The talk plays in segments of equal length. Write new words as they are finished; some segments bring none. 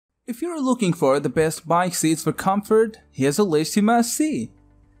If you're looking for the best bike seats for comfort, here's a list you must see.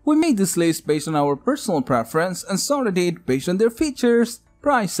 We made this list based on our personal preference and sorted it based on their features,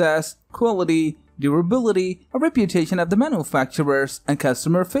 prices, quality, durability, a reputation of the manufacturers, and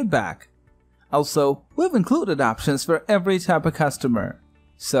customer feedback. Also, we've included options for every type of customer.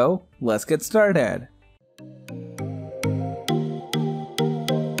 So, let's get started.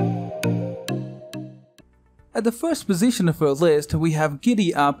 At the first position of our list, we have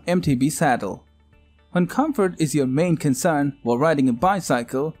Giddy Up MTB Saddle. When comfort is your main concern while riding a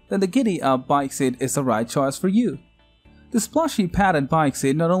bicycle, then the Giddy Up bike seat is the right choice for you. This plushy padded bike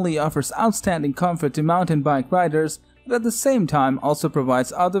seat not only offers outstanding comfort to mountain bike riders, but at the same time also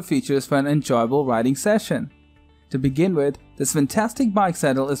provides other features for an enjoyable riding session. To begin with, this fantastic bike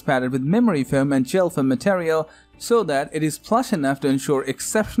saddle is padded with memory foam and gel foam material so that it is plush enough to ensure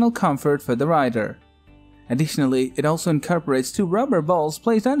exceptional comfort for the rider. Additionally, it also incorporates two rubber balls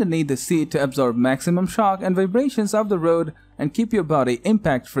placed underneath the seat to absorb maximum shock and vibrations of the road and keep your body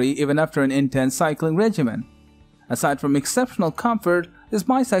impact-free even after an intense cycling regimen. Aside from exceptional comfort, this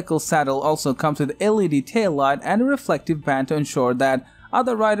bicycle saddle also comes with LED taillight and a reflective band to ensure that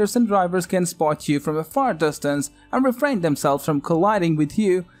other riders and drivers can spot you from a far distance and refrain themselves from colliding with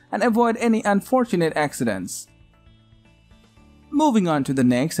you and avoid any unfortunate accidents. Moving on to the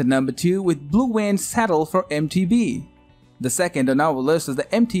next at number 2 with BLUEWIND Saddle for MTB. The second on our list is the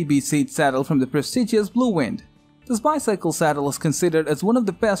MTB seat saddle from the prestigious BLUEWIND. This bicycle saddle is considered as one of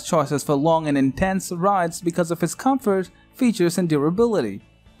the best choices for long and intense rides because of its comfort, features, and durability.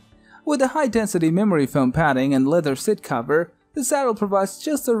 With a high-density memory foam padding and leather seat cover, the saddle provides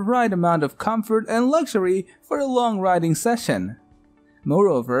just the right amount of comfort and luxury for a long riding session.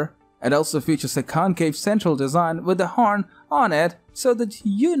 Moreover, it also features a concave central design with a horn on it so that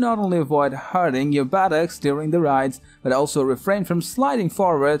you not only avoid hurting your buttocks during the rides but also refrain from sliding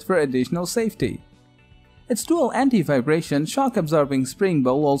forward for additional safety. Its dual anti-vibration shock-absorbing spring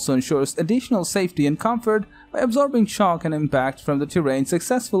bowl also ensures additional safety and comfort by absorbing shock and impact from the terrain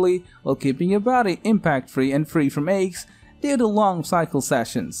successfully while keeping your body impact-free and free from aches due to long cycle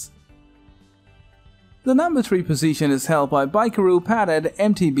sessions. The number 3 position is held by Bikeroo padded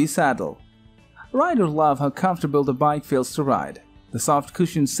MTB Saddle. Riders love how comfortable the bike feels to ride. The soft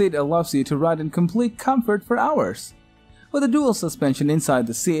cushioned seat allows you to ride in complete comfort for hours. With a dual suspension inside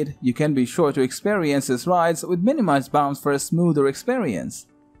the seat, you can be sure to experience these rides with minimized bounce for a smoother experience.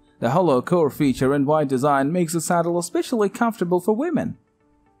 The hollow core feature and wide design makes the saddle especially comfortable for women.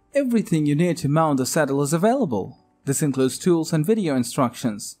 Everything you need to mount the saddle is available. This includes tools and video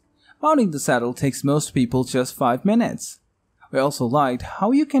instructions. Mounting the saddle takes most people just 5 minutes. We also liked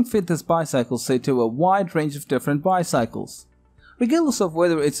how you can fit this bicycle seat to a wide range of different bicycles. Regardless of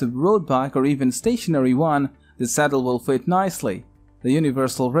whether it's a road bike or even stationary one, the saddle will fit nicely. The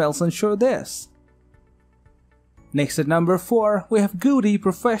universal rails ensure this. Next at number 4, we have SGOODE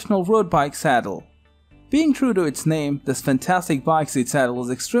Professional Road Bike Saddle. Being true to its name, this fantastic bike seat saddle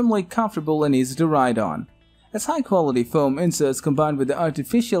is extremely comfortable and easy to ride on. Its high-quality foam inserts combined with the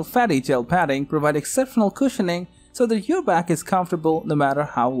artificial fatty gel padding provide exceptional cushioning so that your back is comfortable no matter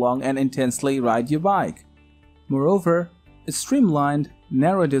how long and intensely ride your bike. Moreover, its streamlined,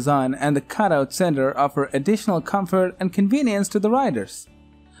 narrow design and the cutout center offer additional comfort and convenience to the riders.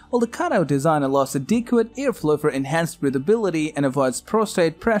 While the cutout design allows adequate airflow for enhanced breathability and avoids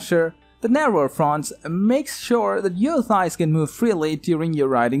prostate pressure, the narrower fronts makes sure that your thighs can move freely during your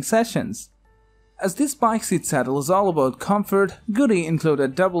riding sessions. As this bike seat saddle is all about comfort, SGOODE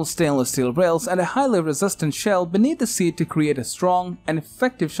included double stainless steel rails and a highly resistant shell beneath the seat to create a strong and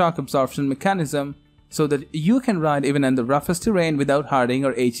effective shock absorption mechanism so that you can ride even in the roughest terrain without hurting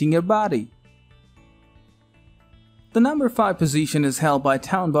or aging your body. The number 5 position is held by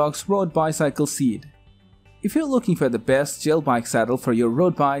Townbox Road Bicycle Seat. If you're looking for the best gel bike saddle for your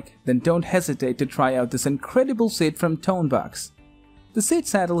road bike, then don't hesitate to try out this incredible seat from Townbox. The seat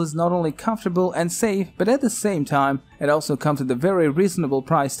saddle is not only comfortable and safe, but at the same time, it also comes with a very reasonable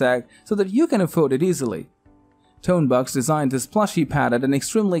price tag so that you can afford it easily. Townbox designed this plushy padded and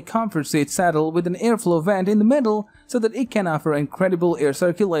extremely comfort seat saddle with an airflow vent in the middle so that it can offer incredible air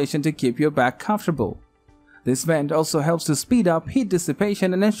circulation to keep your back comfortable. This vent also helps to speed up heat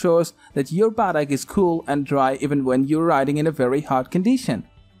dissipation and ensures that your buttock is cool and dry even when you're riding in a very hot condition.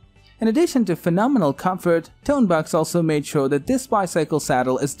 In addition to phenomenal comfort, Townbox also made sure that this bicycle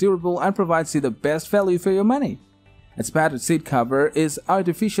saddle is durable and provides you the best value for your money. Its padded seat cover is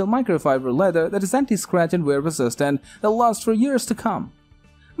artificial microfiber leather that is anti-scratch and wear resistant that lasts for years to come.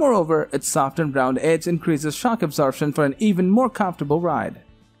 Moreover, its soft and round edge increases shock absorption for an even more comfortable ride.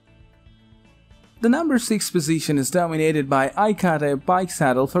 The number 6 position is dominated by AIKATE bike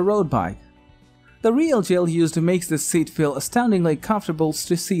saddle for road bike. The real gel used makes this seat feel astoundingly comfortable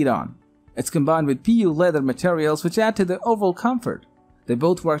to sit on. It's combined with PU leather materials which add to the overall comfort. They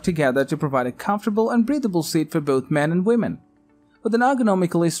both work together to provide a comfortable and breathable seat for both men and women. With an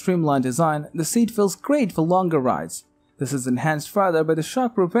ergonomically streamlined design, the seat feels great for longer rides. This is enhanced further by the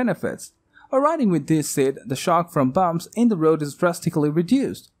shockproof benefits. While riding with this seat, the shock from bumps in the road is drastically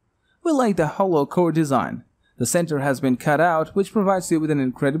reduced. We like the hollow core design. The center has been cut out, which provides you with an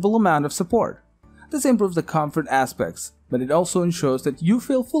incredible amount of support. This improves the comfort aspects, but it also ensures that you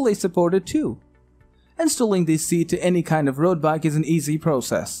feel fully supported too. Installing this seat to any kind of road bike is an easy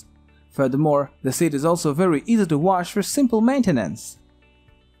process. Furthermore, the seat is also very easy to wash for simple maintenance.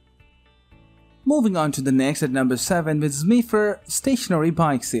 Moving on to the next at number 7 with Xmifer stationary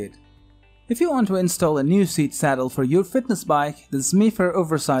bike seat. If you want to install a new seat saddle for your fitness bike, the Xmifer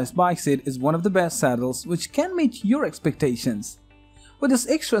oversized bike seat is one of the best saddles which can meet your expectations. With this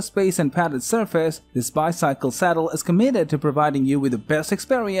extra space and padded surface, this bicycle saddle is committed to providing you with the best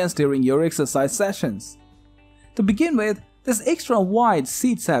experience during your exercise sessions. To begin with, this extra wide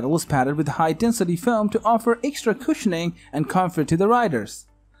seat saddle is padded with high-density foam to offer extra cushioning and comfort to the riders.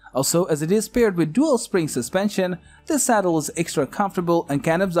 Also, as it is paired with dual spring suspension, this saddle is extra comfortable and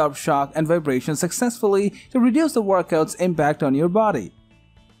can absorb shock and vibration successfully to reduce the workout's impact on your body.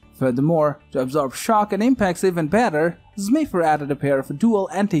 Furthermore, to absorb shock and impacts even better, Xmifer added a pair of dual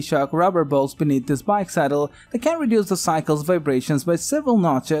anti-shock rubber bolts beneath this bike saddle that can reduce the cycle's vibrations by several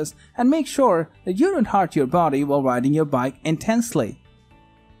notches and make sure that you don't hurt your body while riding your bike intensely.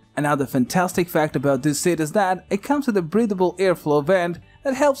 Another fantastic fact about this seat is that it comes with a breathable airflow vent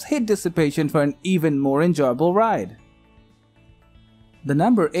that helps heat dissipation for an even more enjoyable ride. The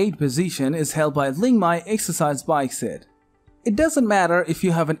number 8 position is held by LINGMAI exercise bike seat. It doesn't matter if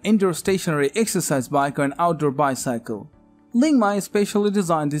you have an indoor stationary exercise bike or an outdoor bicycle. LINGMAI specially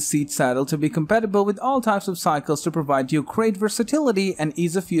designed this seat saddle to be compatible with all types of cycles to provide you great versatility and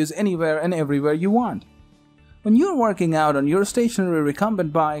ease of use anywhere and everywhere you want. When you're working out on your stationary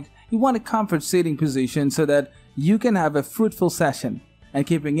recumbent bike, you want a comfort seating position so that you can have a fruitful session. And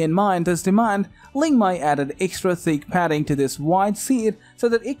keeping in mind this demand, LINGMAI added extra thick padding to this wide seat so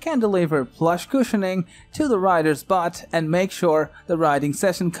that it can deliver plush cushioning to the rider's butt and make sure the riding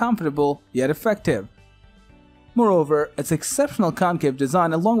session comfortable yet effective. Moreover, its exceptional concave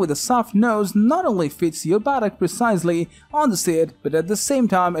design along with a soft nose not only fits your buttock precisely on the seat, but at the same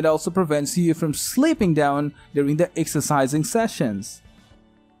time it also prevents you from sleeping down during the exercising sessions.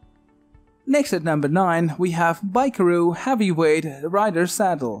 Next at number 9, we have Bikeroo Heavyweight Rider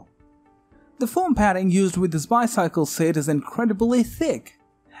Saddle. The foam padding used with this bicycle seat is incredibly thick.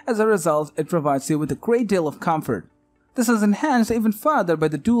 As a result, it provides you with a great deal of comfort. This is enhanced even further by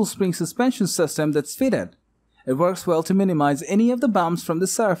the dual spring suspension system that's fitted. It works well to minimize any of the bumps from the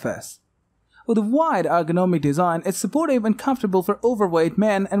surface. With a wide ergonomic design, it's supportive and comfortable for overweight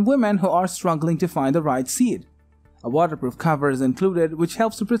men and women who are struggling to find the right seat. A waterproof cover is included which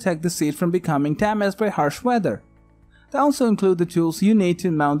helps to protect the seat from becoming damaged by harsh weather. They also include the tools you need to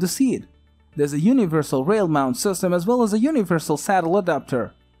mount the seat. There's a universal rail mount system as well as a universal saddle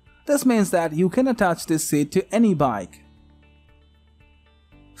adapter. This means that you can attach this seat to any bike.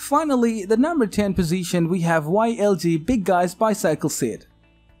 Finally, the number 10 position we have YLG Big Guys Bicycle Seat.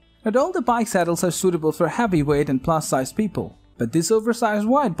 Not all the bike saddles are suitable for heavyweight and plus-size people, but this oversized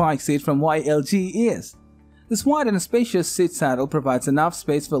wide bike seat from YLG is. This wide and spacious seat saddle provides enough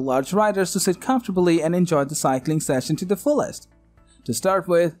space for large riders to sit comfortably and enjoy the cycling session to the fullest. To start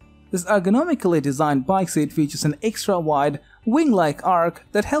with, this ergonomically designed bike seat features an extra wide, wing-like arc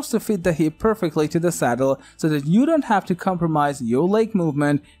that helps to fit the hip perfectly to the saddle so that you don't have to compromise your leg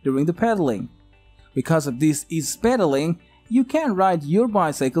movement during the pedaling. Because of this ease pedaling, you can ride your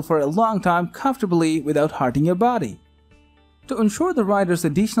bicycle for a long time comfortably without hurting your body. To ensure the rider's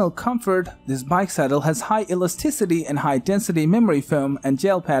additional comfort, this bike saddle has high elasticity and high density memory foam and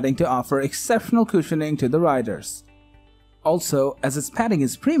gel padding to offer exceptional cushioning to the riders. Also, as its padding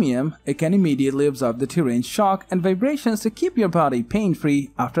is premium, it can immediately absorb the terrain shock and vibrations to keep your body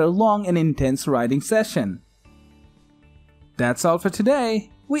pain-free after a long and intense riding session. That's all for today.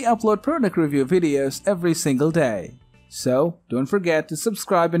 We upload product review videos every single day. So, don't forget to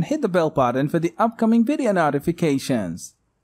subscribe and hit the bell button for the upcoming video notifications.